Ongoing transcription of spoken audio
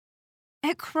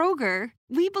At Kroger,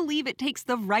 we believe it takes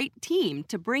the right team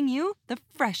to bring you the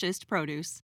freshest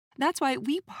produce. That's why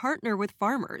we partner with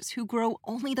farmers who grow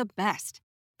only the best.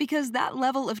 Because that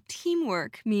level of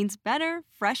teamwork means better,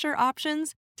 fresher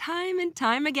options time and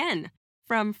time again.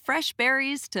 From fresh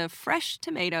berries to fresh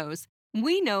tomatoes,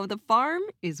 we know the farm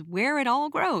is where it all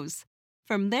grows.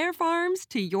 From their farms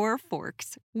to your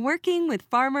forks, working with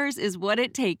farmers is what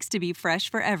it takes to be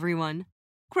fresh for everyone.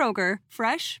 Kroger,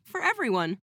 fresh for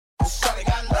everyone.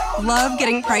 Love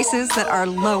getting prices that are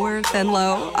lower than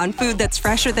low on food that's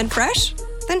fresher than fresh?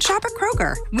 Then shop at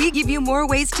Kroger. We give you more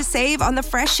ways to save on the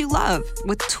fresh you love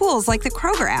with tools like the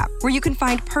Kroger app, where you can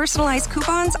find personalized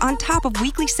coupons on top of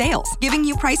weekly sales, giving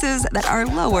you prices that are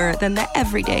lower than the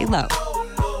everyday low.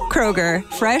 Kroger,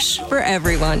 fresh for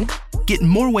everyone. Get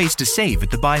more ways to save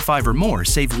at the Buy 5 or More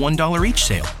Save $1 each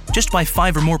sale. Just buy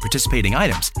 5 or more participating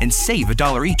items and save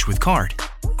 $1 each with card.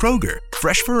 Kroger,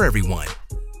 fresh for everyone.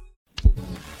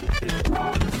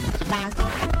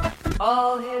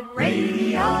 All Hit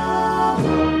Radio.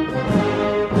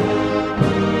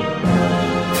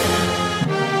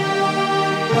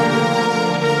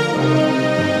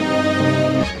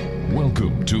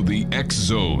 Welcome to the X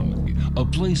Zone, a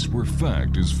place where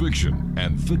fact is fiction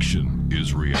and fiction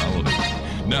is reality.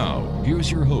 Now,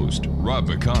 here's your host, Rob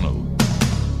McConnell.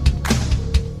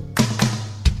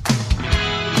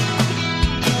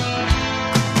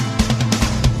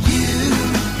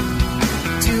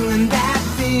 Doing that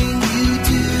thing you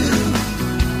do,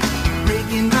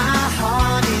 breaking my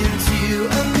heart into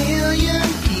a million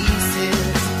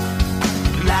pieces,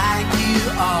 like you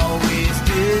always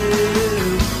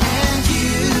do. And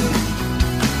you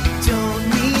don't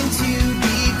mean to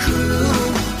be cruel.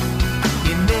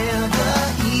 You never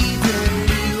even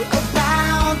knew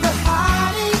about the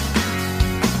heartache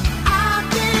I've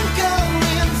been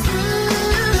going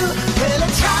through. Well, I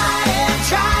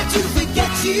try to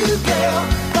forget you, girl.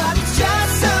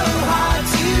 Just so hard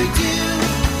to do.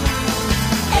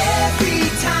 Every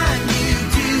time you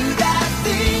do that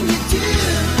thing you do.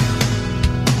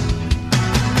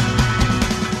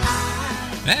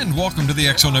 And welcome to the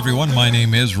X Zone, everyone. My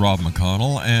name is Rob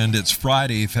McConnell, and it's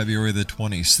Friday, February the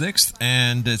 26th,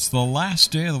 and it's the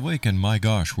last day of the week, and my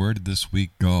gosh, where did this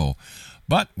week go?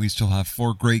 But we still have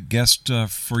 4 great guests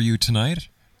for you tonight.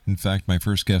 In fact, my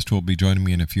first guest who will be joining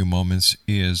me in a few moments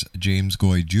is James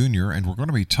GOI Jr., and we're going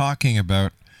to be talking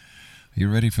about, are you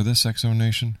ready for this, X Zone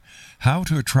Nation? How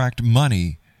to attract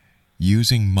money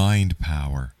using mind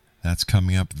power. That's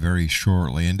coming up very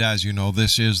shortly. And as you know,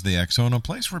 this is the X Zone, a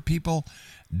place where people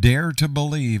dare to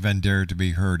believe and dare to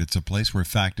be heard. It's a place where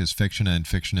fact is fiction and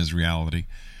fiction is reality.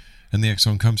 And the X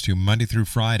Zone comes to you Monday through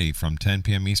Friday from 10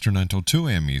 p.m. Eastern until 2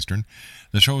 a.m. Eastern.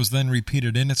 The show is then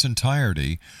repeated in its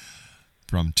entirety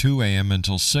from 2 a.m.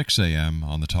 until 6 a.m.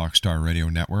 on the Talkstar Radio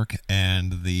Network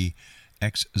and the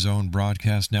X Zone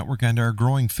Broadcast Network and our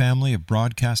growing family of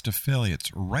broadcast affiliates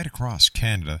right across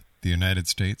Canada, the United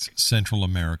States, Central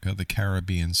America, the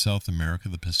Caribbean, South America,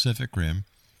 the Pacific Rim,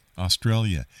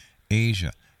 Australia,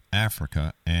 Asia,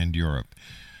 Africa, and Europe.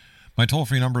 My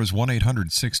toll-free number is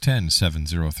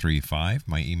 1-800-610-7035.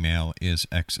 My email is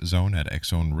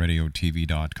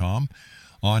xzone@xzoneradiotv.com.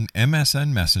 On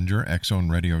MSN Messenger,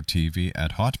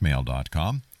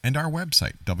 xzoneradiotv@hotmail.com, and our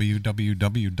website,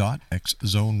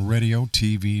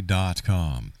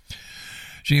 www.xzoneradiotv.com.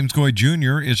 James GOI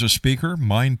Jr. is a speaker,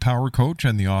 mind power coach,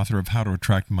 and the author of How to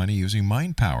Attract Money Using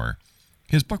Mind Power.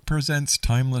 His book presents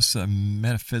timeless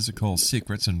metaphysical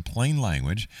secrets in plain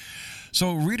language,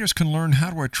 so readers can learn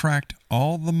how to attract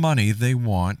all the money they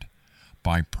want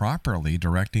by properly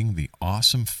directing the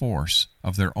awesome force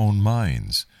of their own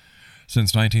minds.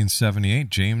 Since 1978,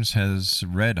 James has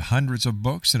read hundreds of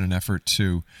books in an effort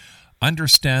to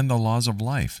understand the laws of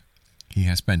life. He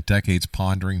has spent decades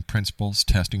pondering principles,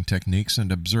 testing techniques,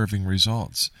 and observing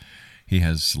results. He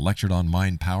has lectured on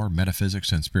mind power,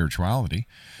 metaphysics, and spirituality.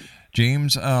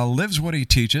 James lives what he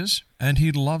teaches, and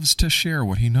he loves to share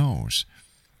what he knows.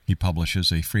 He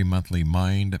publishes a free monthly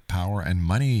Mind, Power, and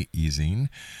Money e-zine,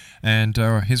 and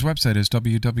his website is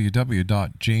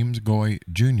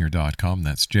www.jamesgoijr.com.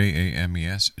 That's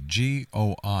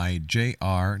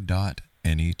JamesGoijr.net.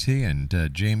 And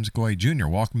James GOI Jr.,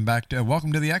 welcome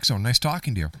to the X Zone. Nice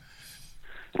talking to you.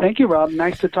 Thank you, Rob.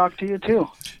 Nice to talk to you, too.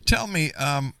 Tell me,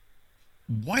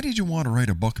 why did you want to write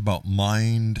a book about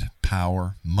mind,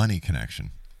 power, money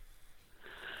connection?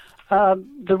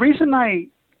 The reason I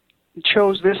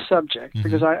chose this subject,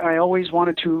 because I always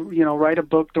wanted to, write a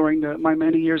book during my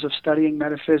many years of studying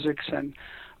metaphysics and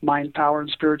mind power and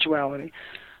spirituality.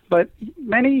 But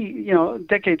many,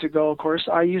 decades ago, of course,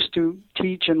 I used to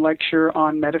teach and lecture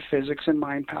on metaphysics and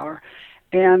mind power.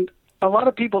 And a lot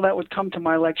of people that would come to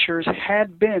my lectures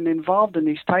had been involved in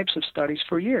these types of studies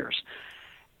for years.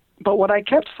 But what I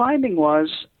kept finding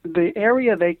was the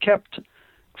area they kept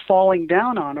falling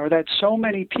down on, or that so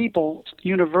many people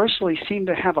universally seemed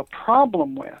to have a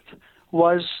problem with,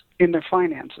 was in their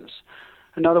finances.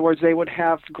 In other words, they would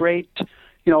have great,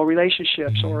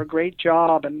 relationships or a great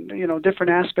job and,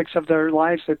 different aspects of their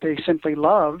lives that they simply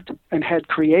loved and had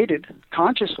created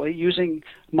consciously using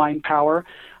mind power,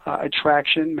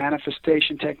 attraction,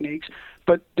 manifestation techniques.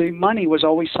 But the money was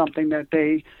always something that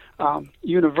they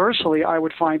universally, I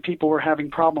would find people were having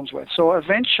problems with. So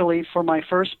eventually, for my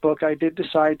first book, I did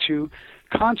decide to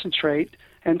concentrate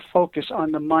and focus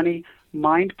on the money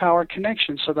mind power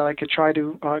connection so that I could try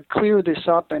to clear this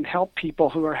up and help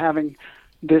people who are having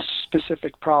this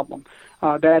specific problem.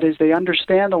 That is, they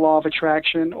understand the law of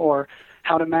attraction or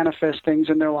how to manifest things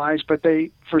in their lives, but they,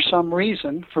 for some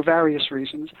reason, for various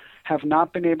reasons, have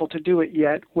not been able to do it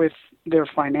yet with their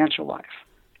financial life.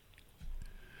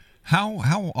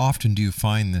 How often do you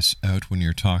find this out when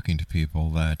you're talking to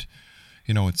people that,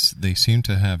 they seem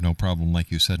to have no problem, like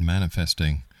you said,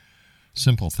 manifesting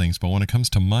simple things, but when it comes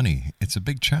to money, it's a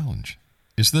big challenge.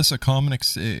 Is this a common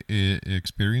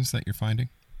experience that you're finding?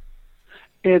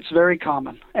 It's very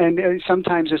common, and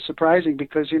sometimes it's surprising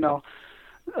because,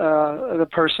 the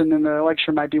person in the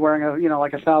lecture might be wearing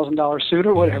like $1,000 suit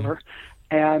or whatever,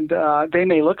 and they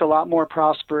may look a lot more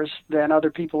prosperous than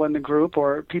other people in the group,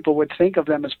 or people would think of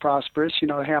them as prosperous. They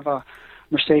have a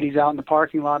Mercedes out in the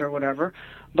parking lot or whatever.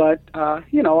 But, a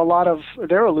lot of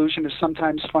their illusion is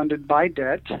sometimes funded by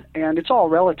debt, and it's all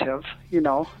relative,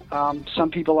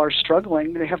 Some people are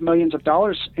struggling. They have millions of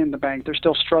dollars in the bank. They're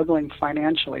still struggling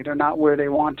financially. They're not where they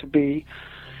want to be,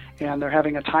 and they're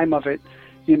having a time of it,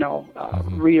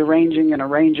 rearranging and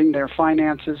arranging their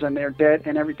finances and their debt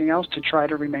and everything else to try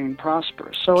to remain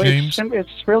prosperous. So James,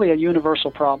 it's really a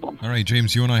universal problem. All right,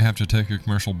 James, you and I have to take a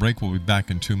commercial break. We'll be back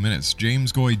in 2 minutes.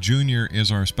 James GOI Jr.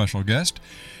 is our special guest.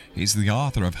 He's the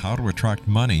author of How to Attract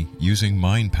Money Using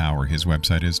Mind Power. His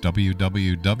website is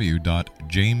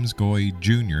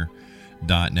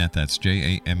www.jamesgoijr.net. That's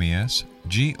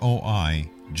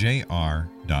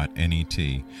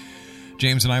JamesGoijr.net.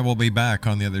 James and I will be back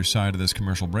on the other side of this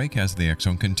commercial break as the X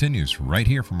Zone continues right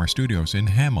here from our studios in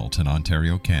Hamilton,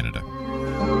 Ontario, Canada.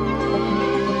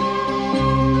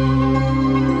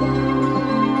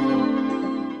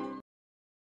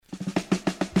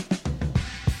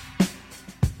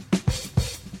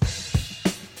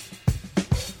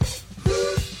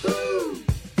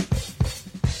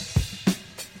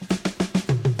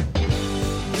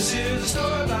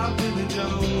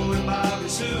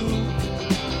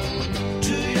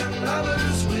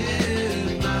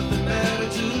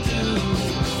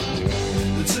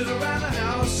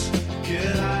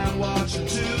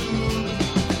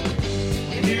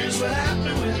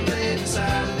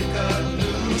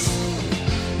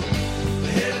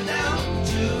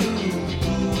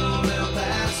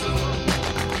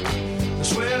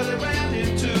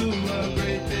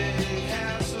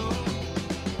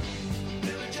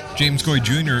 James GOI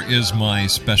Jr. is my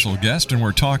special guest, and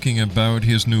we're talking about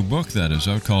his new book that is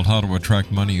out called How to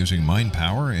Attract Money Using Mind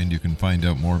Power, and you can find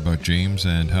out more about James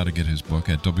and how to get his book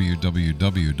at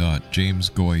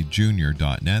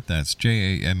www.jamesgoijr.net. That's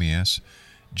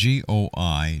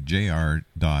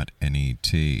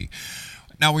JamesGoijr.net.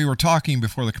 Now, we were talking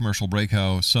before the commercial break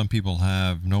how some people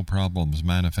have no problems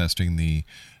manifesting the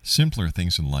simpler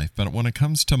things in life, but when it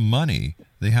comes to money,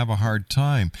 they have a hard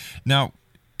time. Now,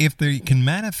 if they can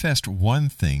manifest one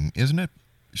thing,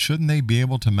 shouldn't they be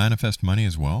able to manifest money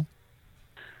as well?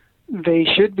 They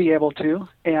should be able to,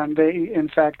 and they, in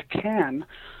fact, can.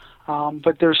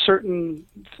 But there's certain,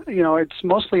 it's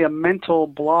mostly a mental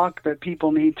block that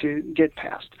people need to get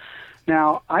past.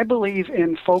 Now, I believe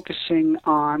in focusing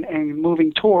on and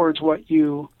moving towards what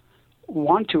you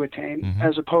want to attain,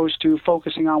 as opposed to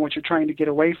focusing on what you're trying to get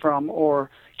away from or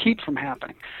keep from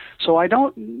happening. So I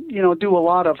don't, do a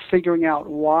lot of figuring out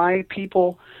why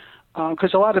people,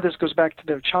 because a lot of this goes back to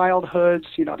their childhoods.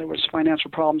 There was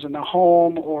financial problems in the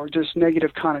home or just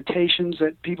negative connotations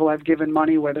that people have given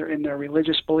money, whether in their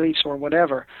religious beliefs or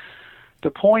whatever. The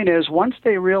point is, once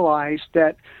they realize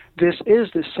that this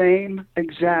is the same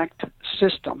exact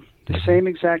system, the same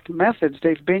exact methods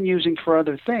they've been using for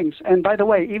other things. And by the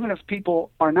way, even if people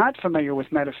are not familiar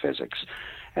with metaphysics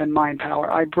and mind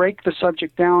power, I break the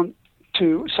subject down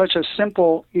to such a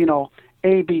simple,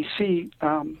 ABC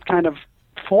kind of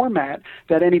format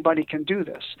that anybody can do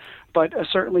this. But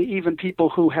certainly even people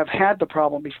who have had the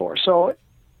problem before. So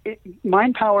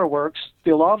mind power works,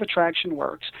 the law of attraction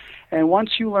works, and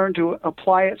once you learn to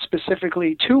apply it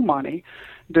specifically to money,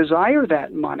 desire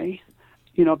that money,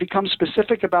 become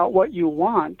specific about what you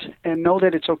want and know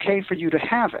that it's okay for you to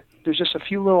have it. There's just a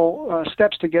few little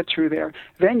steps to get through there.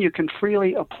 Then you can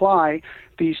freely apply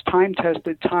these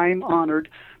time-tested, time-honored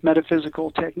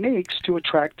metaphysical techniques to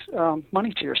attract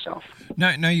money to yourself.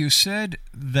 Now, you said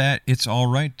that it's all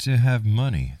right to have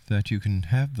money, that you can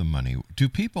have the money. Do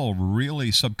people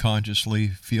really subconsciously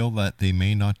feel that they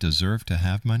may not deserve to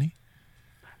have money?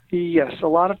 Yes, a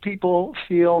lot of people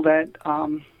feel that,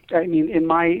 in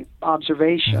my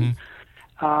observation,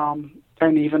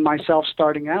 and even myself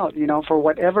starting out, for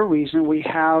whatever reason, we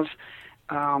have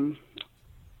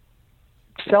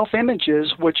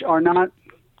self-images which are not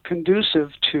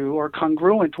conducive to or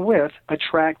congruent with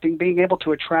being able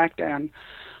to attract and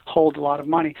hold a lot of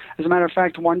money. As a matter of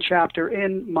fact, one chapter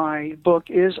in my book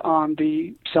is on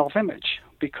the self-image,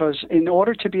 because in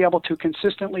order to be able to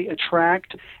consistently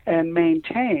attract and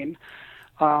maintain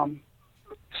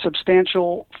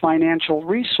substantial financial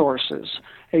resources,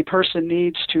 a person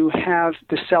needs to have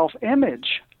the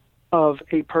self-image of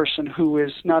a person who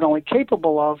is not only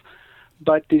capable of,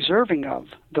 but deserving of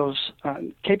those,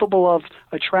 capable of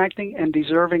attracting and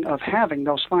deserving of having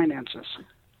those finances.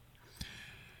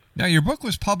 Now, your book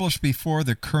was published before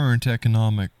the current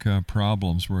economic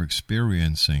problems we're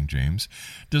experiencing, James.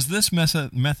 Does this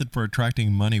method for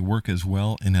attracting money work as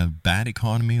well in a bad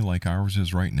economy like ours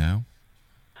is right now?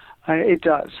 It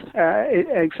does.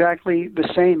 Exactly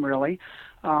the same, really.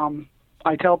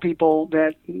 I tell people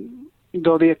that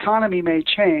though the economy may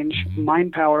change,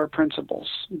 mind power principles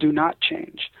do not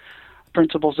change.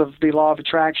 Principles of the law of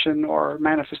attraction or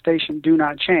manifestation do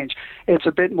not change. It's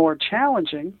a bit more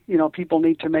challenging. People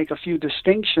need to make a few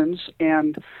distinctions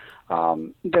and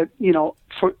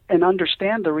and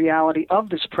understand the reality of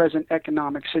this present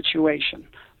economic situation.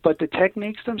 But the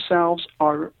techniques themselves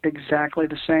are exactly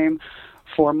the same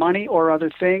for money or other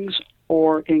things,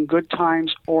 or in good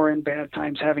times or in bad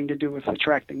times, having to do with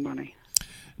attracting money.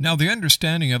 Now, the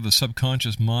understanding of the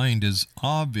subconscious mind is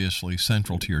obviously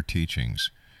central to your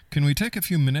teachings. Can we take a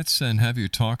few minutes and have you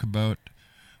talk about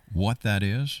what that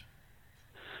is?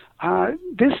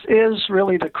 This is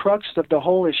really the crux of the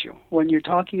whole issue. When you're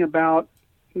talking about,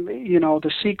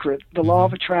 the secret, the law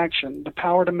of attraction, the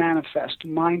power to manifest,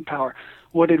 mind power,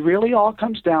 what it really all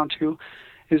comes down to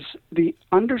is the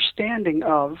understanding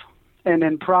of and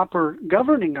then proper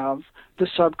governing of the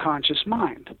subconscious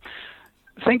mind.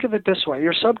 Think of it this way.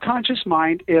 Your subconscious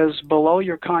mind is below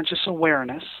your conscious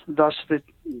awareness, thus the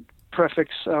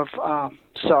prefix of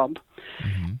sub.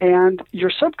 And your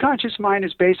subconscious mind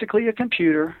is basically a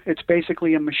computer. It's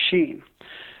basically a machine.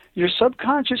 Your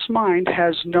subconscious mind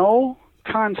has no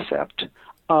concept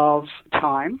of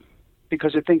time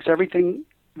because it thinks everything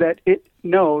that it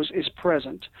knows is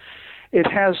present. It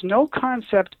has no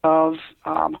concept of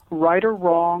right or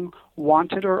wrong,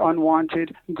 wanted or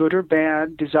unwanted, good or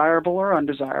bad, desirable or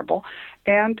undesirable.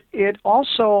 And it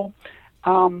also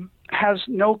has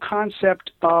no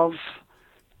concept of,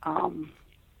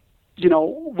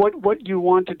 what you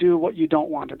want to do, what you don't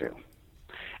want to do.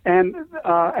 And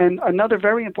another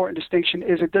very important distinction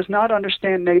is it does not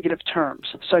understand negative terms,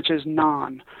 such as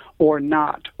non, or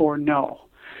not, or no.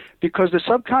 Because the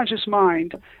subconscious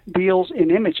mind deals in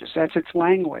images. That's its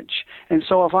language. And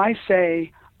so if I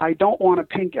say, I don't want a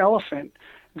pink elephant,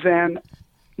 then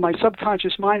my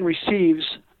subconscious mind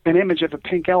receives an image of a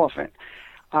pink elephant,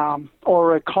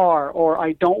 or a car, or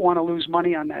I don't want to lose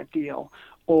money on that deal,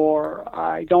 or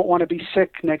I don't want to be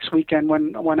sick next weekend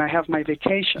when I have my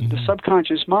vacation. The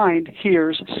subconscious mind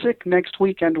hears sick next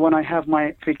weekend when I have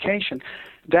my vacation.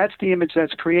 That's the image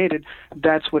that's created.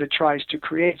 That's what it tries to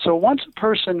create. So once a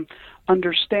person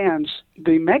understands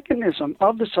the mechanism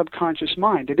of the subconscious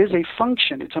mind, it is a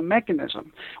function, it's a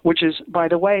mechanism, which is, by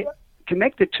the way,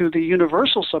 connected to the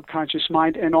universal subconscious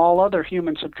mind and all other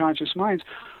human subconscious minds.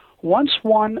 Once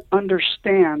one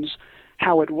understands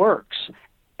how it works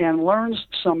and learns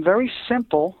some very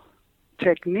simple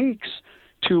techniques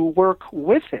to work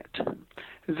with it,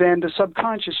 then the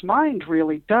subconscious mind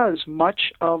really does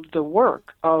much of the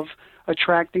work of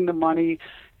attracting the money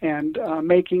and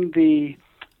making the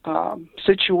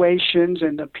situations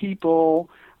and the people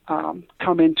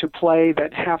come into play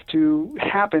that have to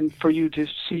happen for you to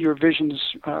see your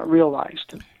visions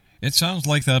realized. It sounds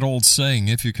like that old saying,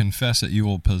 if you confess it, you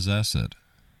will possess it.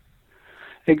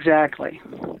 Exactly.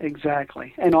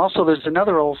 And also there's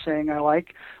another old saying I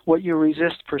like, what you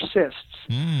resist persists.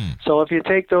 So if you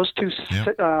take those two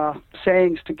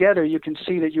sayings together, you can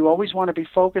see that you always want to be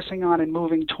focusing on and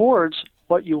moving towards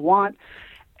what you want,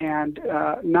 and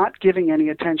not giving any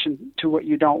attention to what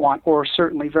you don't want, or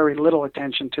certainly very little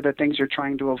attention to the things you're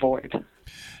trying to avoid.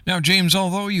 Now, James,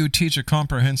 although you teach a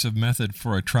comprehensive method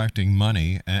for attracting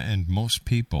money, and most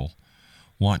people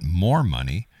want more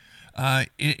money,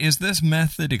 is this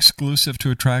method exclusive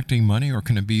to attracting money, or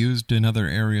can it be used in other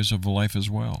areas of life as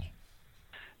well?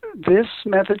 This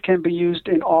method can be used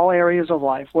in all areas of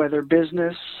life, whether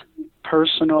business,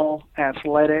 personal,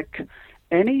 athletic,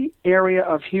 any area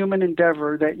of human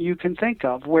endeavor that you can think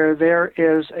of where there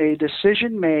is a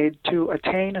decision made to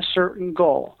attain a certain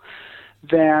goal,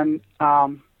 then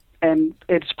and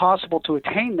it's possible to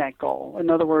attain that goal. In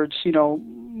other words,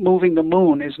 moving the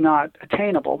moon is not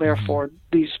attainable. Therefore,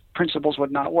 these principles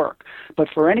would not work. But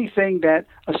for anything that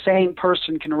a sane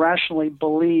person can rationally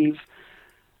believe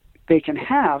they can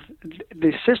have,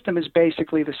 the system is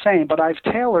basically the same. But I've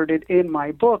tailored it in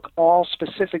my book all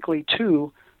specifically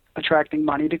to attracting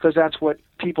money, because that's what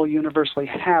people universally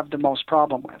have the most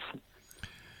problem with.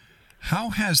 How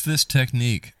has this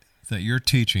technique that you're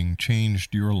teaching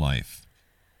changed your life?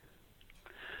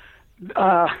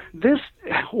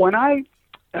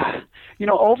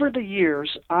 Over the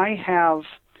years, I have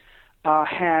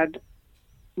had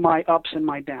my ups and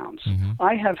my downs.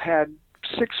 I have had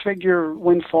six-figure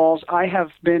windfalls. I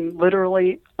have been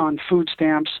literally on food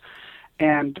stamps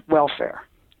and welfare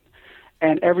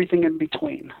and everything in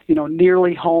between.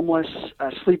 Nearly homeless,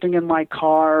 sleeping in my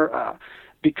car,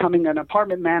 becoming an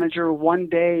apartment manager one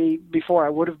day before I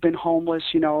would have been homeless,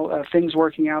 things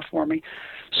working out for me.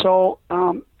 So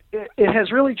it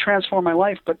has really transformed my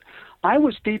life, but I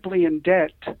was deeply in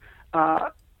debt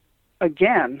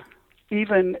again,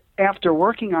 even after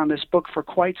working on this book for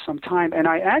quite some time. And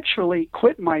I actually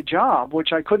quit my job,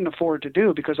 which I couldn't afford to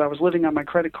do because I was living on my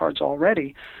credit cards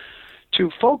already, to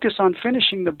focus on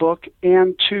finishing the book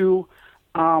and to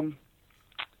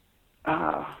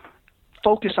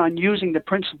focus on using the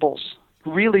principles,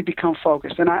 really become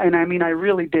focused. And I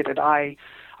really did it. I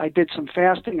did some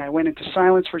fasting. I went into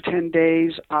silence for 10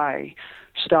 days. I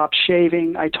stopped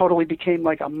shaving. I totally became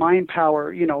like a mind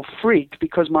power, freak,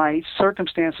 because my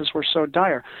circumstances were so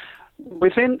dire.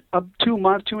 Within a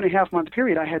 2.5 month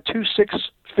period, I had 2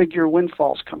 six-figure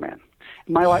windfalls come in.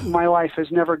 My life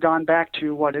has never gone back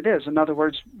to what it is. In other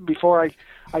words, before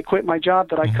I quit my job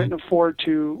that I couldn't afford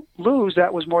to lose,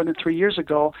 that was more than 3 years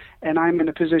ago, and I'm in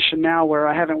a position now where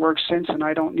I haven't worked since, and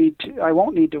I won't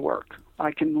need to work.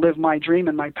 I can live my dream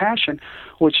and my passion,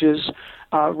 which is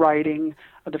writing,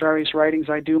 the various writings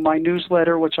I do, my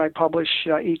newsletter, which I publish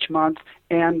each month,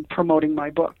 and promoting my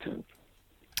book. So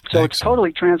Excellent. It's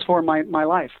totally transformed my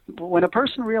life. When a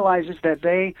person realizes that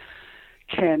they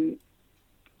can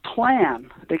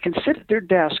plan, they can sit at their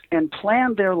desk and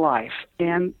plan their life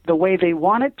and the way they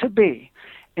want it to be,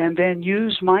 and then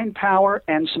use mind power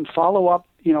and some follow-up,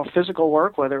 physical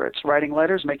work, whether it's writing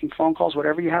letters, making phone calls,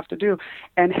 whatever you have to do,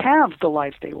 and have the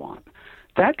life they want.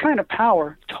 That kind of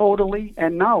power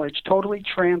and knowledge totally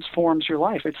transforms your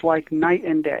life. It's like night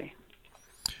and day.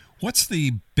 What's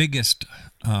the biggest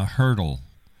hurdle,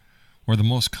 or the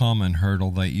most common hurdle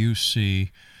that you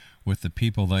see with the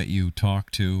people that you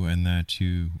talk to and that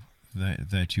you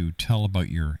tell about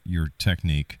your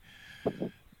technique?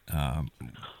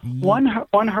 One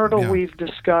hurdle we've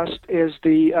discussed is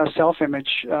the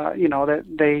self-image. That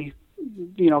they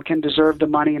can deserve the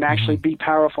money and actually be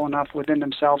powerful enough within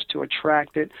themselves to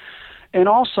attract it. And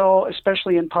also,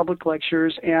 especially in public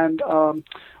lectures and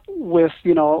with,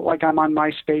 like I'm on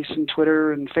MySpace and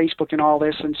Twitter and Facebook and all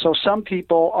this. And so some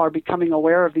people are becoming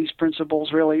aware of these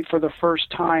principles really for the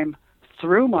first time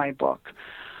through my book.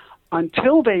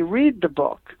 Until they read the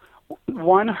book,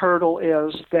 one hurdle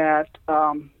is that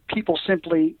people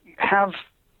simply have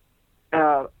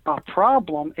a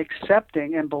problem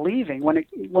accepting and believing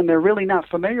when they're really not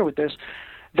familiar with this,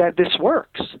 that this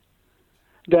works.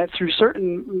 That through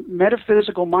certain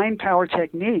metaphysical mind power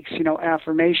techniques,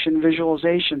 affirmation,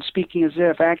 visualization, speaking as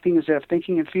if, acting as if,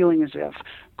 thinking and feeling as if,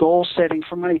 goal setting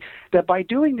for money, that by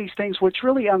doing these things, which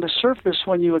really on the surface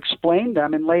when you explain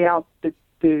them and lay out the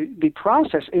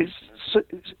process,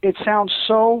 it sounds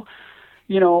so,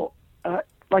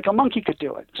 like a monkey could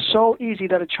do it, so easy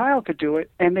that a child could do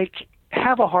it, and they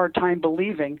have a hard time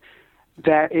believing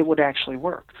that it would actually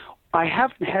work. I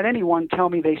haven't had anyone tell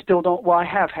me they still don't. Well, I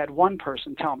have had one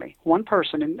person tell me, in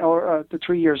the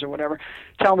 3 years or whatever,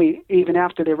 tell me even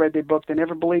after they read the book, they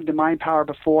never believed in mind power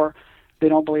before, they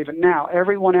don't believe it now.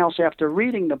 Everyone else after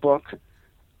reading the book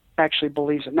actually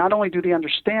believes it. Not only do they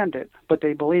understand it, but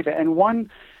they believe it. And one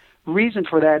reason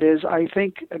for that is, I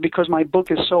think, because my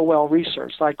book is so well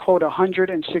researched. I quote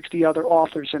 160 other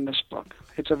authors in this book.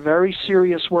 It's a very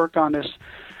serious work on this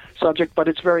subject, but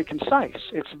it's very concise.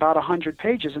 It's about 100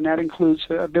 pages, and that includes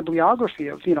a bibliography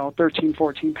of 13,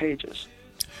 14 pages.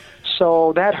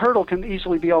 So that hurdle can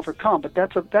easily be overcome, but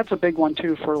that's a big one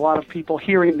too for a lot of people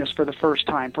hearing this for the first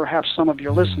time. Perhaps some of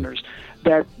your listeners,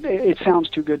 that it sounds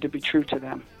too good to be true to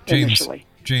them initially.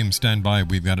 James, stand by.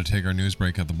 We've got to take our news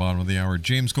break at the bottom of the hour.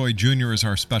 James GOI Jr. is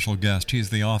our special guest. He's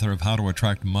the author of How to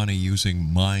Attract Money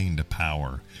Using Mind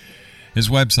Power. His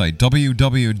website,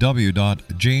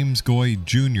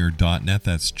 www.jamesgoijr.net.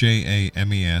 That's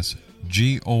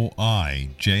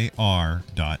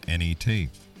JamesGoijr.net.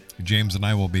 James and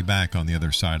I will be back on the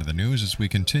other side of the news as we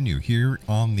continue here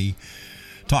on the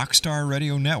Talkstar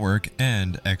Radio Network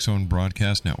and X-Zone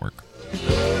Broadcast Network.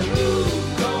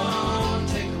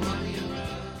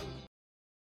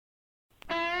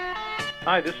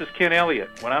 Hi, this is Ken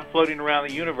Elliott. When I'm floating around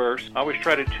the universe, I always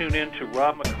try to tune in to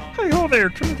Rob McConnell. Hi-ho there,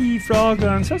 Timothy Frog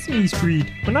on Sesame Street.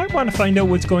 When I want to find out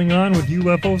what's going on with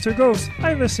UFOs or ghosts,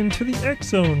 I listen to the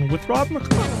X-Zone with Rob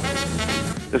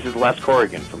McConnell. This is Les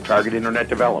Corrigan from Target Internet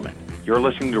Development. You're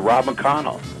listening to Rob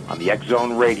McConnell on the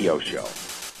X-Zone Radio Show.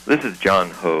 This is John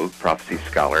Hogue, prophecy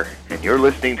scholar, and you're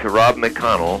listening to Rob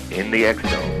McConnell in the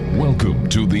X-Zone. Welcome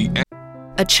to the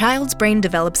A child's brain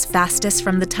develops fastest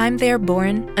from the time they are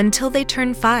born until they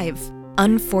turn 5.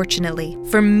 Unfortunately,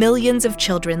 for millions of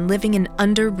children living in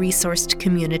under-resourced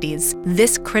communities,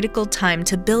 this critical time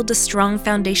to build a strong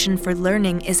foundation for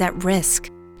learning is at risk.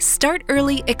 Start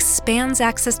Early expands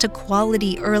access to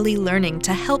quality early learning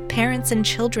to help parents and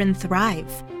children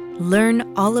thrive.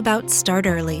 Learn all about Start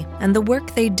Early and the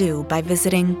work they do by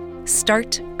visiting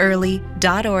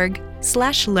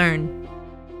startearly.org/learn.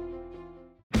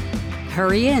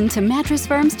 Hurry in to Mattress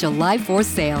Firm's July 4th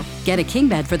sale. Get a king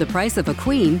bed for the price of a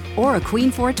queen or a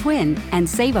queen for a twin and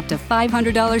save up to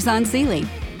 $500 on Sealy.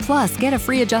 Plus, get a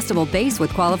free adjustable base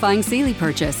with qualifying Sealy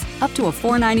purchase, up to a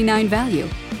 $499 value.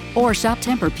 Or shop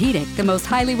Tempur-Pedic, the most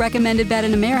highly recommended bed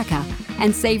in America,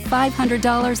 and save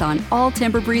 $500 on all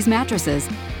Tempur-Breeze mattresses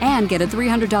and get a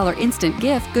 $300 instant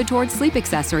gift good towards sleep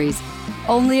accessories.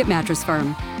 Only at Mattress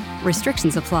Firm.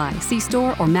 Restrictions apply. See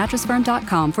store or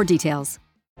mattressfirm.com for details.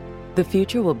 The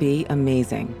future will be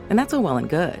amazing, and that's all well and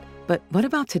good. But what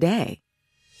about today?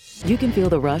 You can feel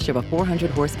the rush of a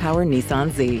 400-horsepower Nissan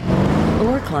Z,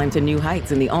 or climb to new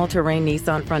heights in the all-terrain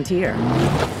Nissan Frontier.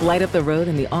 Light up the road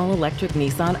in the all-electric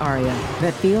Nissan Ariya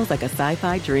that feels like a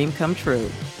sci-fi dream come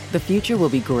true. The future will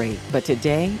be great, but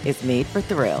today is made for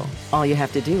thrill. All you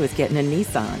have to do is get in a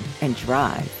Nissan and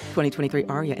drive. 2023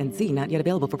 Ariya and Z not yet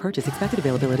available for purchase. Expected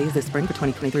availability is this spring for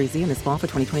 2023 Z and this fall for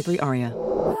 2023 Ariya.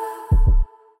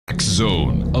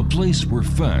 X-Zone, a place where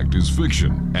fact is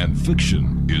fiction and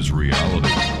fiction is reality.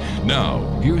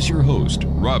 Now, here's your host,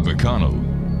 Rob McConnell.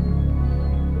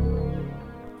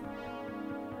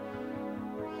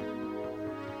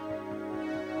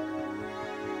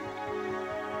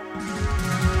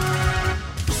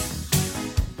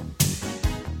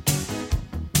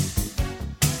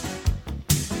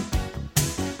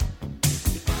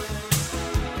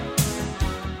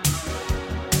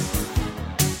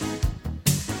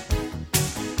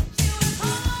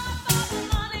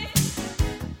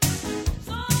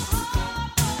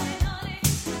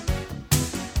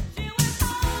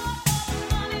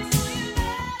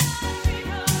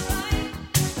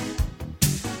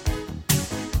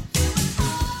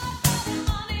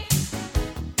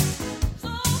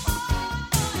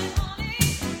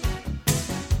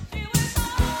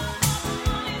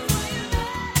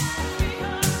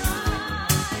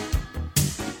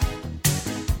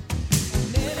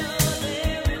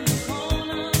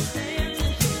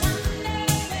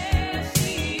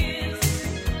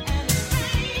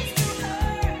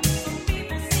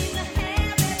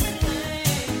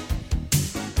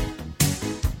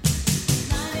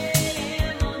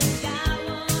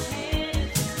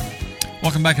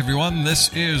 Welcome back, everyone.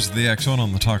 This is the X-Zone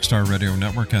on the Talkstar Radio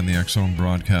Network and the X-Zone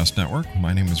Broadcast Network.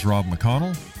 My name is Rob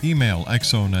McConnell. Email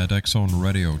xzone at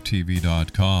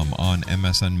xzoneradiotv.com, on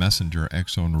MSN Messenger,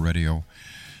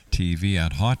 xzoneradiotv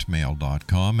at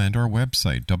hotmail.com, and our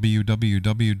website,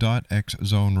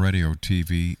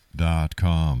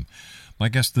 www.xzoneradiotv.com. My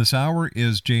guest this hour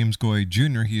is James GOI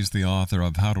Jr. He's the author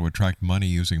of How to Attract Money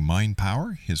Using Mind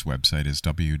Power. His website is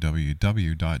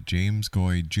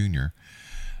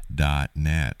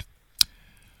www.jamesgoijr.net.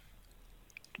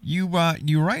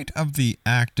 You write of the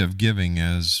act of giving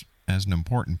as an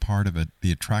important part of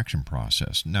the attraction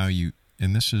process. Now,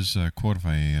 and this is a quote, if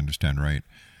I understand right,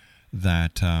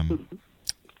 that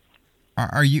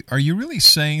are you really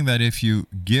saying that if you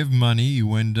give money,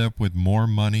 you end up with more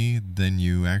money than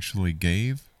you actually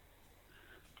gave?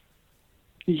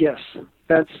 Yes,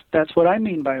 that's what I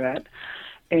mean by that.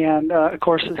 And, of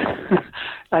course,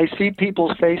 I see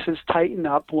people's faces tighten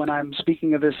up when I'm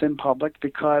speaking of this in public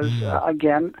because,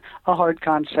 again, a hard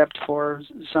concept for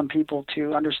some people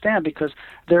to understand because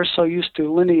they're so used to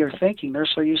linear thinking. They're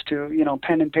so used to,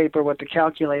 pen and paper with the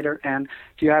calculator, and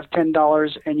if you have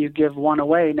 $10 and you give one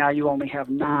away, now you only have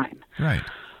 9. Right.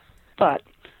 But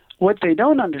what they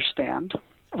don't understand,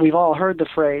 we've all heard the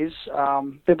phrase,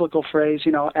 biblical phrase,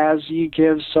 as ye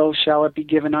give, so shall it be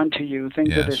given unto you,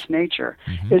 things of this nature,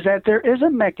 is that there is a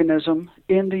mechanism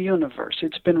in the universe.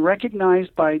 It's been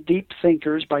recognized by deep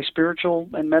thinkers, by spiritual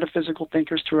and metaphysical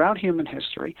thinkers throughout human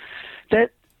history,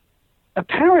 that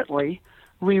apparently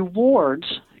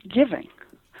rewards giving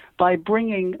by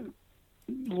bringing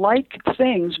like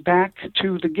things back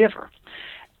to the giver.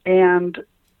 And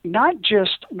not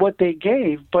just what they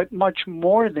gave, but much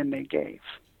more than they gave.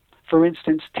 For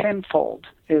instance, tenfold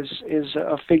is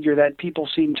a figure that people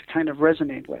seem to kind of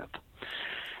resonate with.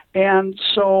 And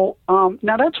so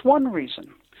now that's one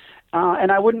reason.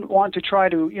 And I wouldn't want to try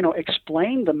to,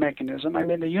 explain the mechanism. I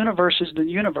mean, the universe is the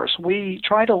universe. We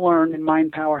try to learn in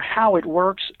Mind Power how it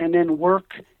works and then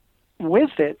work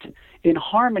with it in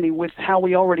harmony with how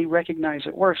we already recognize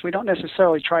it works. We don't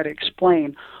necessarily try to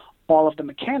explain all of the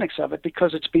mechanics of it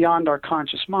because it's beyond our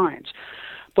conscious minds.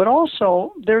 But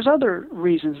also, there's other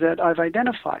reasons that I've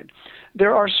identified.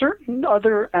 There are certain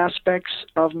other aspects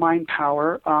of mind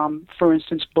power, for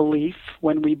instance, belief.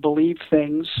 When we believe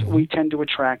things, we tend to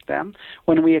attract them.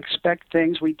 When we expect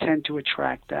things, we tend to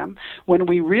attract them. When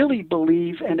we really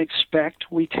believe and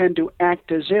expect, we tend to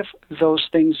act as if those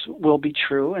things will be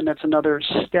true, and that's another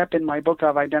step in my book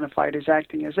I've identified as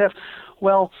acting as if.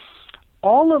 Well,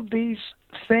 all of these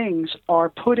things are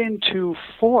put into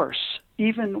force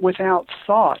even without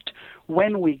thought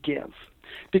when we give.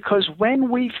 Because when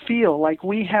we feel like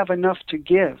we have enough to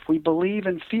give, we believe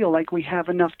and feel like we have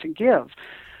enough to give,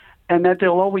 and that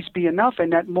there'll always be enough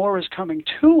and that more is coming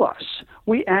to us,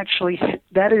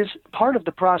 that is part of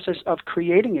the process of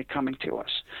creating it coming to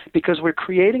us. Because we're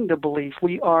creating the belief,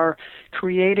 we are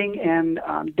creating and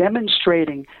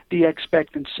demonstrating the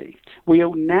expectancy. We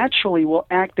naturally will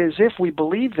act as if we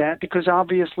believe that because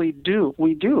obviously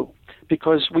we do.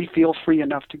 Because we feel free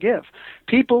enough to give.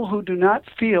 People who do not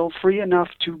feel free enough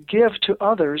to give to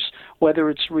others, whether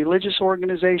it's religious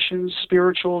organizations,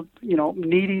 spiritual,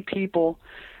 needy people,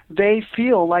 they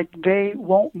feel like they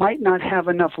might not have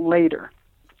enough later,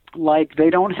 like they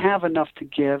don't have enough to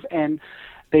give, and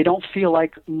they don't feel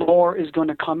like more is going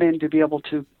to come in to be able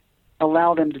to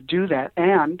allow them to do that.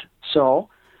 And so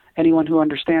anyone who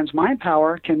understands mind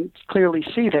power can clearly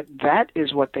see that that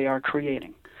is what they are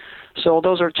creating. So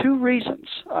those are two reasons.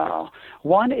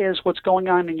 One is what's going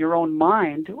on in your own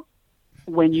mind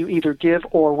when you either give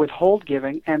or withhold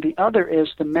giving, and the other is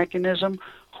the mechanism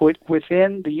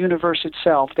within the universe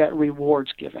itself that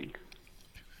rewards giving.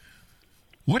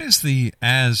 What is the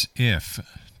as-if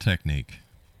technique?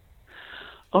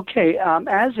 Okay,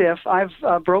 as if,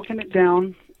 I've broken it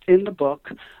down in the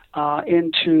book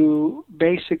into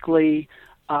basically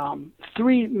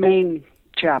 3 main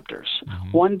chapters,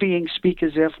 one being speak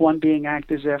as if, one being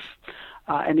act as if,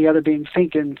 and the other being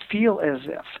think and feel as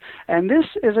if. And this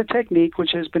is a technique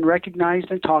which has been recognized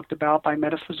and talked about by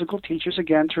metaphysical teachers,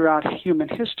 again, throughout human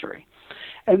history.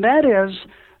 And that is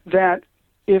that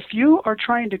if you are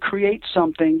trying to create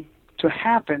something to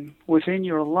happen within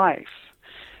your life,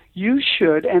 you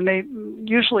should, and they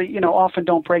usually, often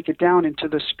don't break it down into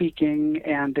the speaking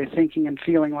and the thinking and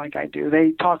feeling like I do.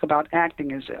 They talk about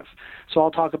acting as if. So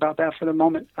I'll talk about that for the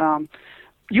moment.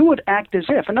 You would act as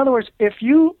if. In other words,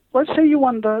 let's say you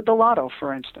won the lotto,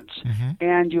 for instance,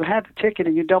 and you had the ticket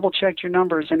and you double-checked your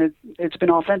numbers and it's been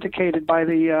authenticated by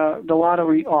the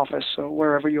lottery office,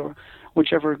 or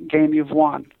whichever game you've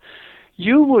won.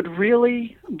 You would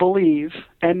really believe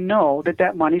and know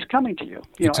that money's coming to you.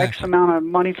 Exactly. X amount of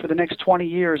money for the next 20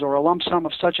 years or a lump sum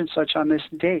of such and such on this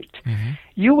date.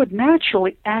 You would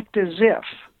naturally act as if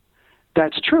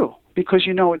that's true because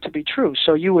you know it to be true.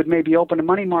 So you would maybe open a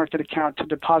money market account to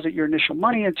deposit your initial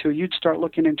money into. You'd start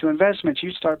looking into investments.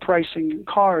 You'd start pricing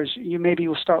cars. You maybe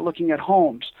will start looking at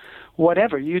homes.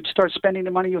 Whatever. You'd start spending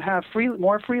the money you have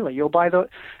more freely. You'll buy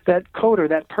that coat or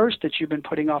that purse that you've been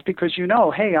putting off because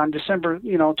hey, on December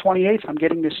 28th, I'm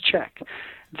getting this check.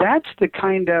 That's the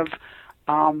kind of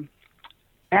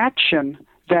action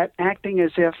that acting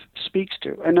as if speaks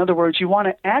to. In other words, you want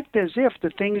to act as if the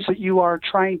things that you are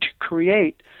trying to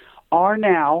create are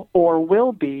now or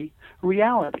will be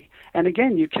reality. And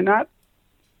again, you cannot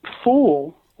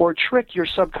fool or trick your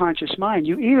subconscious mind.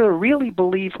 You either really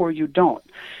believe or you don't.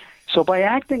 So by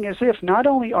acting as if, not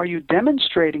only are you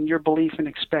demonstrating your belief and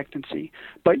expectancy,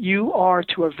 but you are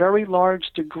to a very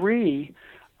large degree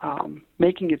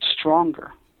making it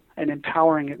stronger and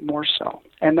empowering it more so.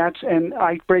 And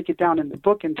I break it down in the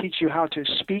book and teach you how to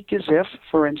speak as if,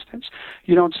 for instance,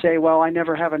 you don't say, well, I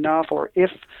never have enough, or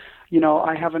if,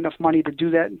 I have enough money to do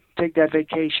that, take that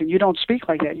vacation. You don't speak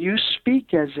like that. You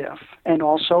speak as if, and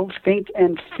also think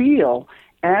and feel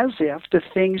as if the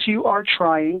things you are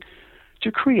trying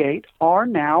to create are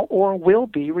now or will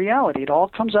be reality. It all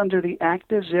comes under the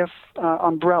act as if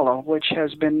umbrella, which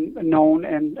has been known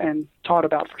and taught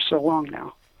about for so long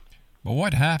now. But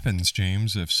what happens,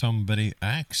 James, if somebody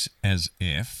acts as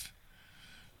if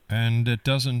and it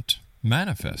doesn't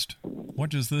manifest? What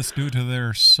does this do to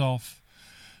their self-belief?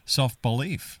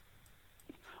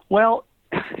 Well,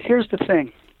 here's the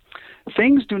thing.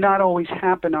 Things do not always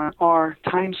happen on our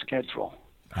time schedule,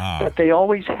 but they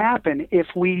always happen if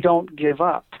we don't give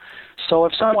up. So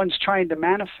if someone's trying to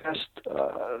manifest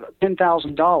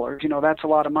 $10,000, that's a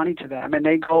lot of money to them, and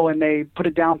they go and they put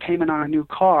a down payment on a new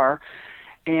car,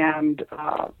 and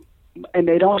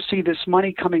they don't see this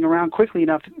money coming around quickly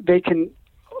enough, they can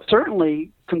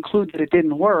certainly conclude that it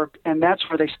didn't work, and that's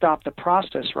where they stop the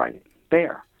process right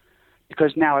there,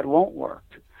 because now it won't work.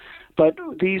 But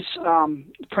these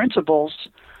principles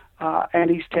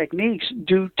and these techniques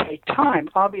do take time,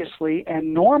 obviously,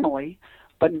 and normally,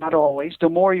 but not always. The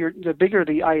bigger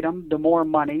the item, the more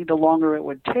money, the longer it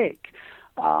would take.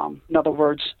 In other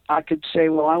words, I could say,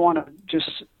 well, I want to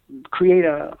just create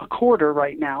a quarter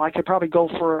right now. I could probably go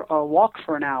for a walk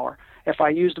for an hour. If I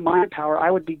used mind power,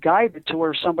 I would be guided to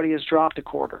where somebody has dropped a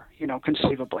quarter,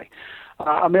 conceivably.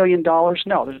 $1 million,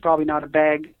 no, there's probably not a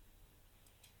bag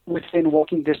within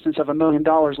walking distance of $1 million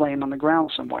laying on the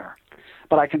ground somewhere.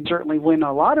 But I can certainly win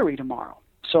a lottery tomorrow.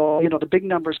 So, the big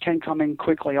numbers can come in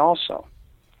quickly also.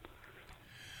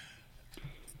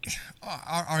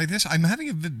 I'm having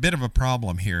a bit of a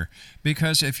problem here,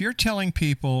 because if you're telling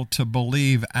people to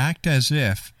believe, act as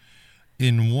if,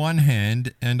 in one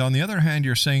hand, and on the other hand,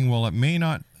 you're saying, well, it may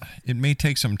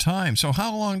take some time. So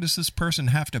how long does this person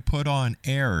have to put on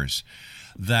airs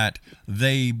that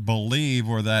they believe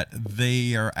or that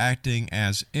they are acting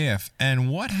as if?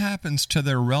 And what happens to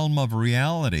their realm of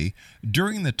reality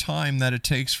during the time that it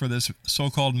takes for this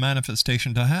so-called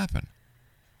manifestation to happen?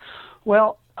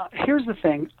 Well, here's the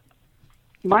thing.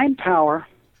 Mind power,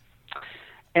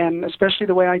 and especially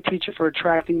the way I teach it for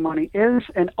attracting money, is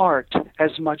an art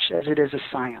as much as it is a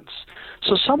science.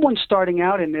 So someone starting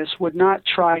out in this would not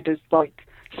try to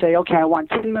say, okay, I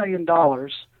want $10 million,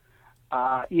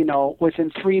 within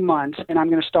 3 months, and I'm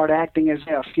going to start acting as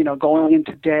if, going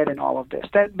into debt and all of this.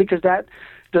 Because that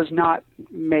does not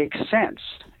make sense.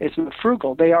 It's not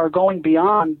frugal. They are going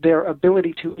beyond their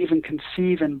ability to even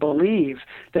conceive and believe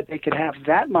that they could have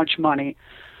that much money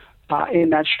in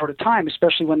that short a time,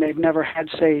 especially when they've never had,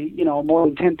 say, more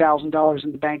than $10,000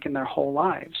 in the bank in their whole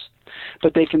lives.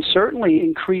 But they can certainly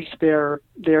increase their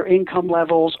income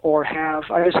levels, or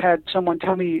I just had someone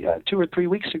tell me 2 or 3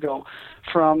 weeks ago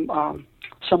from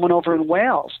someone over in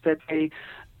Wales that they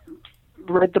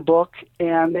read the book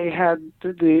and they had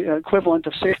the equivalent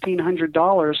of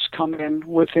 $1,600 come in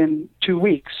within 2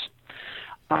 weeks.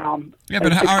 But all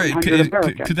right,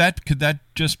 could that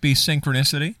just be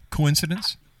synchronicity,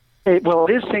 coincidence? It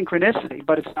is synchronicity,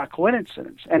 but it's not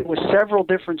coincidence. And it was several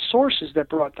different sources that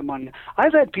brought the money.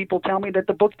 I've had people tell me that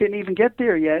the book didn't even get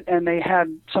there yet, and they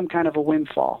had some kind of a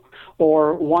windfall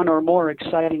or one or more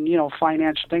exciting,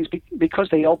 financial things because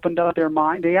they opened up their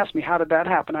mind. They asked me, how did that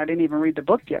happen? I didn't even read the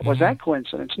book yet. Was that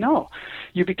coincidence? No.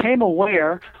 You became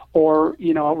aware or,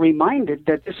 reminded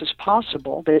that this is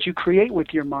possible, that you create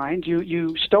with your mind.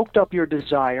 You stoked up your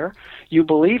desire. You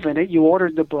believe in it. You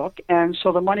ordered the book. And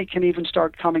so the money can even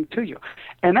start coming to you.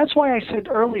 And that's why I said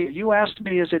earlier, you asked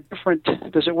me, is it different?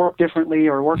 Does it work differently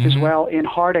or work as well in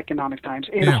hard economic times?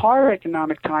 In hard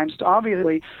economic times,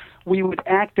 obviously, we would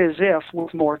act as if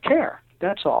with more care.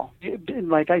 That's all.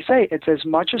 Like I say, it's as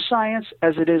much a science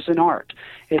as it is an art.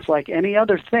 It's like any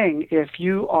other thing. If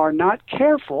you are not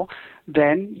careful,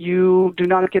 then you do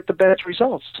not get the best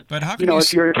results. But how can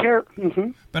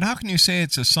But how can you say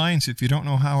it's a science if you don't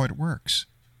know how it works?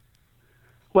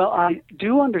 Well, I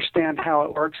do understand how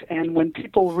it works, and when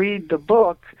people read the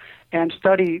book and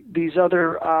study these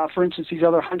other, for instance, these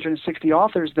other 160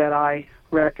 authors that I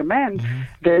recommend,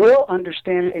 they will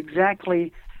understand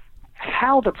exactly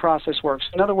how the process works.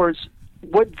 In other words,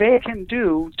 what they can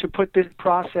do to put this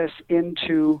process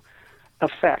into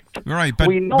effect. Right, but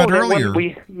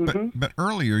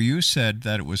earlier you said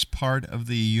that it was part of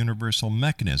the universal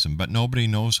mechanism, but nobody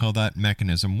knows how that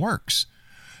mechanism works.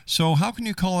 So how can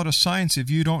you call it a science if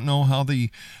you don't know how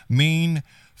the main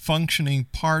functioning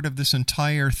part of this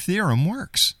entire theorem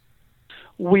works?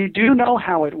 We do know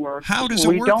how it works. How does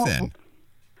it work then?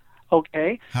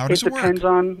 Okay. How does it work?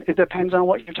 It depends on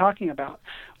what you're talking about.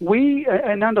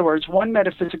 In other words, one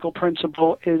metaphysical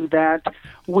principle is that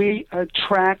we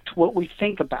attract what we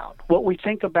think about. What we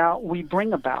think about, we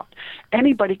bring about.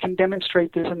 Anybody can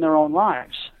demonstrate this in their own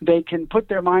lives. They can put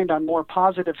their mind on more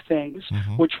positive things,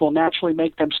 which will naturally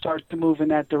make them start to move in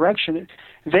that direction.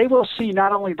 They will see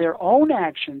not only their own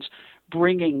actions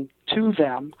bringing to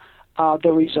them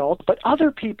the result, but other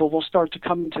people will start to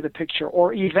come into the picture,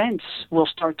 or events will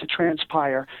start to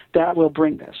transpire that will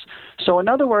bring this. So in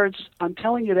other words, I'm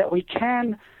telling you that we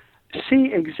can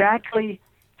see exactly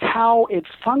how it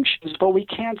functions, but we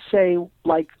can't say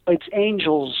like it's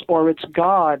angels or it's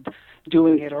God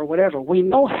doing it or whatever. We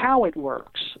know how it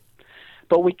works,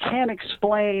 but we can't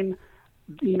explain,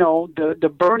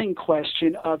 the burning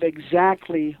question of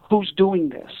exactly who's doing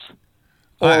this.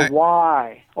 Or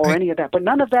why, or any of that. But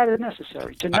none of that is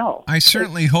necessary to know. I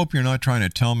certainly hope you're not trying to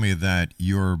tell me that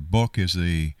your book is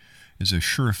a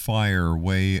surefire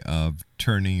way of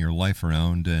turning your life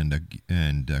around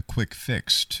and a quick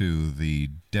fix to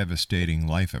the devastating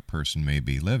life a person may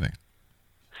be living.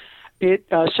 It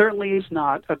certainly is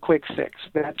not a quick fix.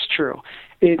 That's true.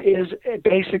 It is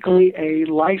basically a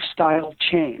lifestyle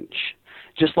change.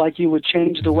 Just like you would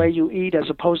change the way you eat as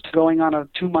opposed to going on a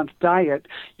 2-month diet,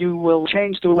 you will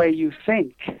change the way you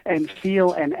think and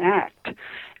feel and act.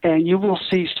 And you will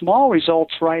see small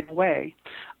results right away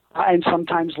and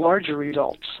sometimes larger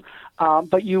results.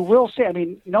 But you will see,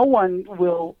 no one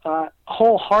will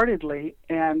wholeheartedly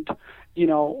and,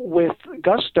 with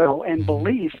gusto and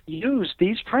belief use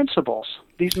these principles,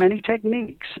 these many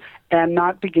techniques, and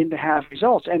not begin to have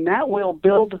results. And that will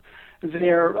build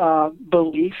their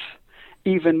belief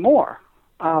even more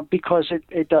because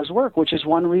it does work, which is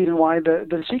one reason why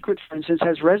the Secret, for instance,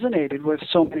 has resonated with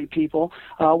so many people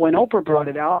when Oprah brought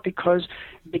it out, because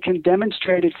they can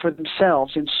demonstrate it for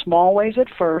themselves in small ways at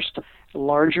first,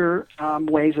 larger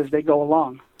ways as they go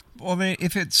along. Well,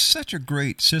 if it's such a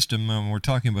great system, we're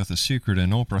talking about The Secret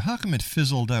and Oprah, how come it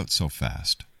fizzled out so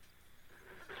fast?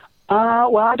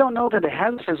 Well, I don't know that it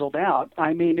has fizzled out.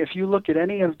 If you look at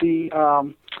any of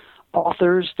the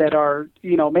authors that are,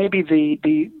 maybe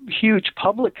the huge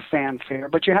public fanfare,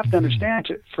 but you have to understand,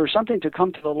 for something to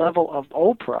come to the level of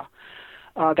Oprah,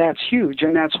 that's huge,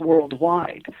 and that's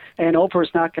worldwide. And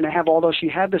Oprah's not going to have, although she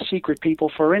had The Secret people,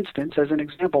 for instance, as an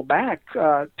example, back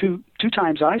two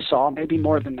times I saw, maybe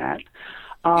more than that.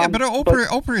 But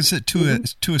Oprah is it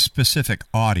to a specific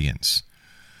audience.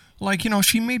 Like,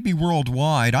 she may be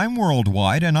worldwide. I'm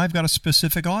worldwide, and I've got a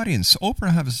specific audience.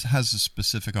 Oprah has a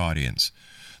specific audience.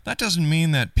 That doesn't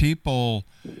mean that people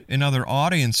in other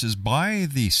audiences buy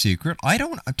The Secret.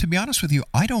 To be honest with you,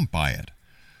 I don't buy it.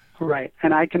 Right,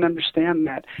 and I can understand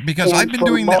that. Because I've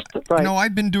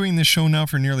been doing this show now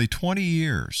for nearly 20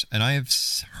 years, and I have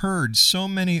heard so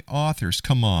many authors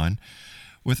come on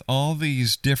with all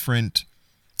these different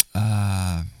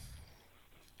types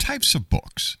of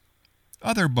books.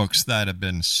 Other books that have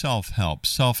been self-help,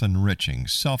 self-enriching,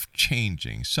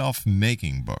 self-changing,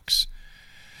 self-making books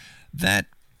that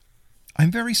I'm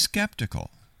very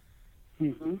skeptical.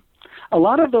 Mm-hmm. A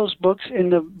lot of those books, in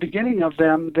the beginning of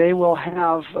them, they will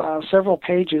have several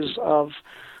pages of,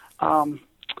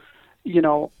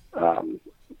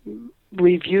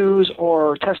 reviews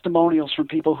or testimonials from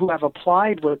people who have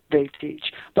applied what they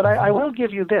teach. But I will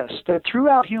give you this, that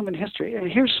throughout human history,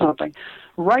 and here's something,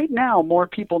 right now more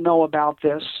people know about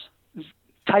this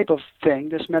type of thing,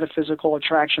 this metaphysical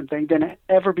attraction thing, than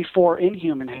ever before in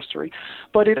human history.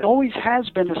 But it always has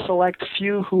been a select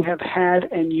few who have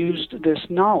had and used this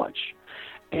knowledge.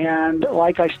 And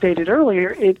like I stated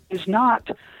earlier, it is not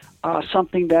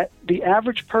something that the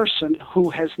average person who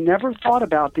has never thought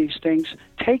about these things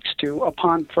takes to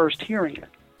upon first hearing it.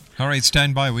 All right,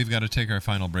 stand by. We've got to take our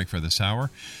final break for this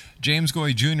hour. James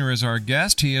GOI Jr. is our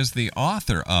guest. He is the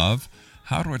author of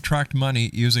How to Attract Money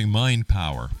Using Mind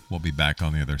Power. We'll be back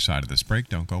on the other side of this break.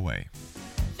 Don't go away.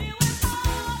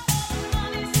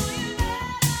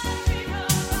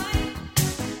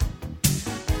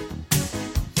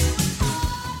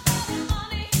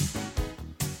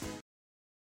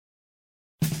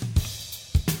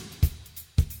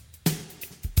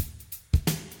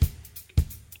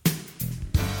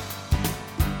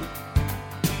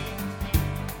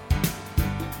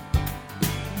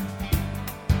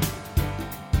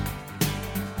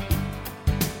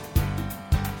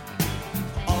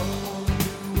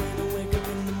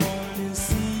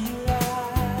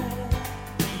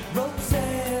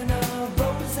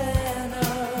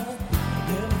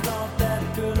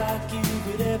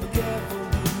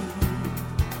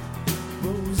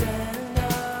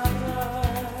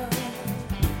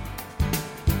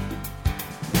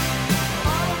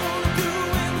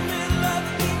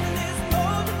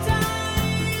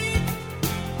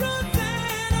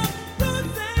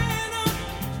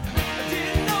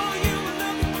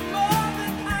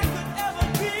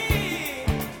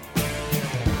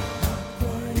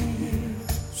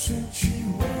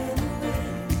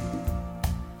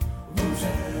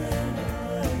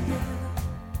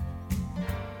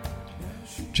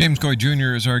 James GOI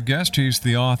Jr. is our guest. He's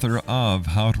the author of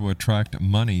How to Attract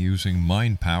Money Using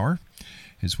Mind Power.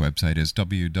 His website is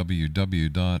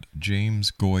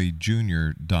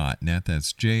www.jamesgoijr.net.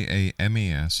 That's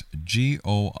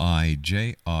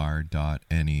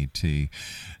JamesGoijr.net.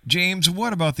 James,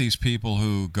 what about these people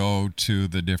who go to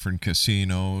the different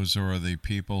casinos, or the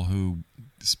people who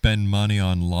spend money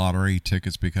on lottery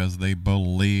tickets because they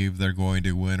believe they're going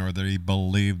to win, or they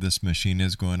believe this machine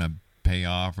is going to pay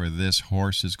off, or this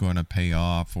horse is going to pay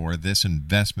off, or this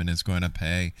investment is going to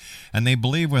pay, and they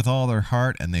believe with all their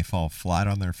heart and they fall flat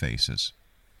on their faces?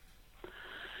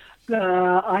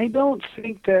 I don't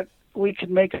think that we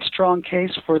could make a strong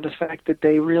case for the fact that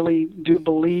they really do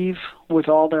believe with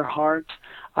all their heart.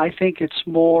 I think it's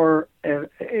more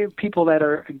people that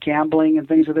are gambling and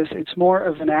things of this, it's more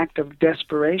of an act of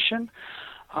desperation.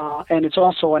 And it's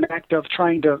also an act of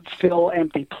trying to fill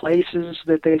empty places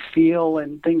that they feel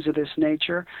and things of this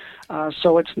nature.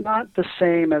 So it's not the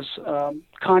same as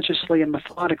consciously and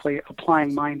methodically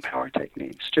applying mind power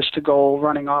techniques, just to go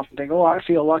running off and think, oh, I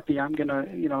feel lucky, I'm going to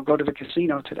go to the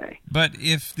casino today. But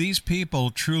if these people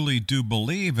truly do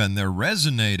believe and they're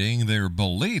resonating their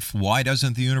belief, why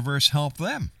doesn't the universe help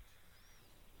them?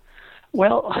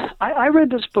 Well, I read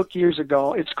this book years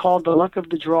ago. It's called The Luck of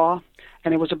the Draw.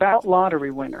 And it was about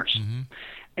lottery winners. Mm-hmm.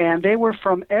 And they were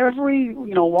from every,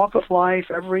 walk of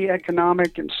life, every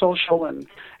economic and social and,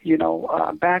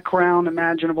 background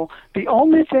imaginable. The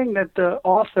only thing that the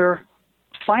author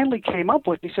finally came up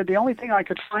with, he said, the only thing I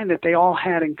could find that they all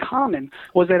had in common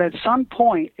was that at some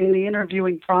point in the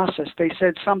interviewing process, they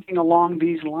said something along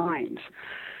these lines.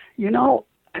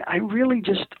 I really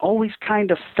just always kind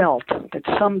of felt that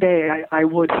someday I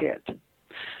would hit.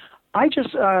 I just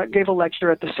gave a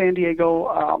lecture at the San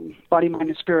Diego Body, Mind,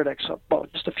 and Spirit Expo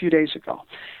just a few days ago.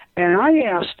 And I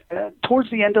asked, towards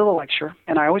the end of the lecture,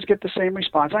 and I always get the same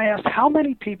response, I asked how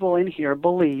many people in here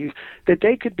believe that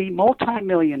they could be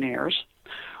multimillionaires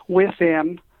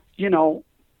within,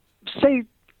 say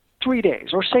 3 days,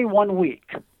 or say 1 week,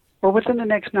 or within the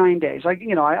next 9 days. I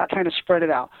kind of spread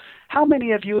it out. How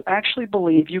many of you actually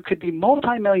believe you could be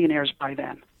multimillionaires by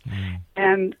then?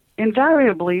 And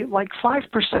invariably, like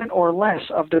 5% or less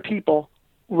of the people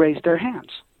raised their hands,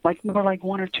 more like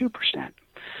 1 or 2%.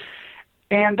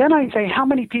 And then I say, how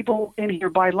many people in here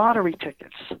buy lottery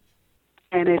tickets?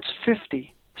 And it's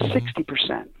 50,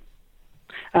 60%. And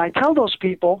I tell those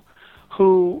people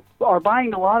who are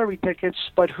buying the lottery tickets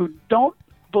but who don't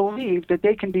believe that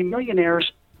they can be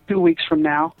millionaires 2 weeks from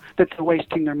now, that they're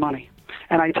wasting their money.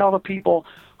 And I tell the people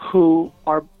who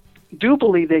do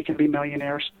believe they can be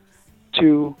millionaires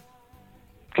to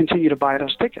continue to buy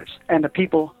those tickets, and the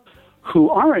people who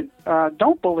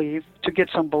don't believe, to get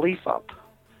some belief up.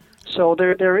 So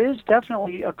there is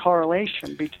definitely a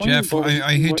correlation between. Jeff,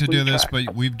 I hate to do this, but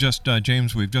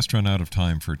James, we've just run out of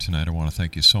time for tonight. I want to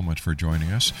thank you so much for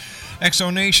joining us.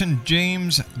 Exo Nation,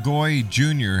 James GOI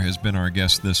Jr. has been our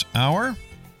guest this hour.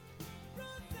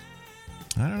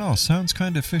 I don't know, sounds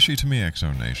kind of fishy to me,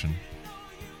 Exo Nation.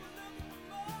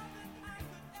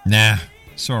 Nah,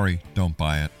 sorry, don't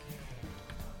buy it.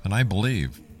 And I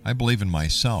believe in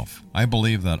myself. I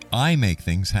believe that I make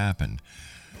things happen.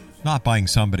 Not buying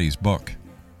somebody's book.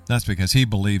 That's because he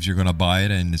believes you're going to buy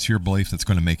it, and it's your belief that's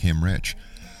going to make him rich.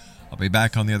 I'll be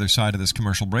back on the other side of this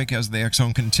commercial break as the X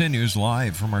Zone continues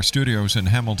live from our studios in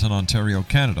Hamilton, Ontario,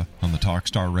 Canada, on the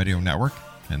Talkstar Radio Network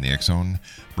and the X Zone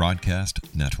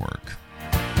Broadcast Network.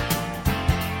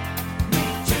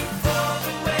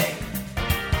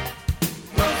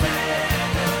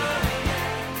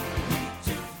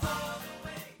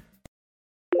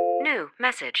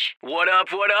 Message. What up?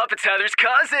 It's Heather's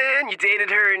cousin. You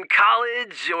dated her in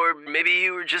college, or maybe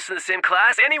you were just in the same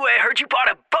class. Anyway, I heard you bought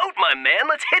a boat, my man.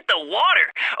 Let's hit the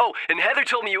water. Oh, and Heather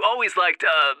told me you always liked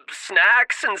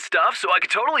snacks and stuff, so I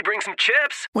could totally bring some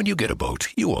chips. When you get a boat,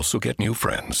 you also get new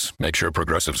friends. Make sure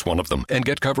Progressive's one of them, and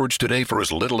get coverage today for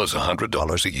as little as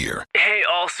 $100 a year. Hey,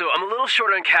 also, I'm a little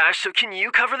short on cash, so can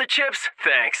you cover the chips?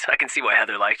 Thanks. I can see why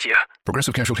Heather liked you.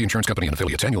 Progressive Casualty Insurance Company and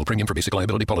affiliates. Annual premium for basic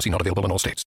liability policy not available in all states.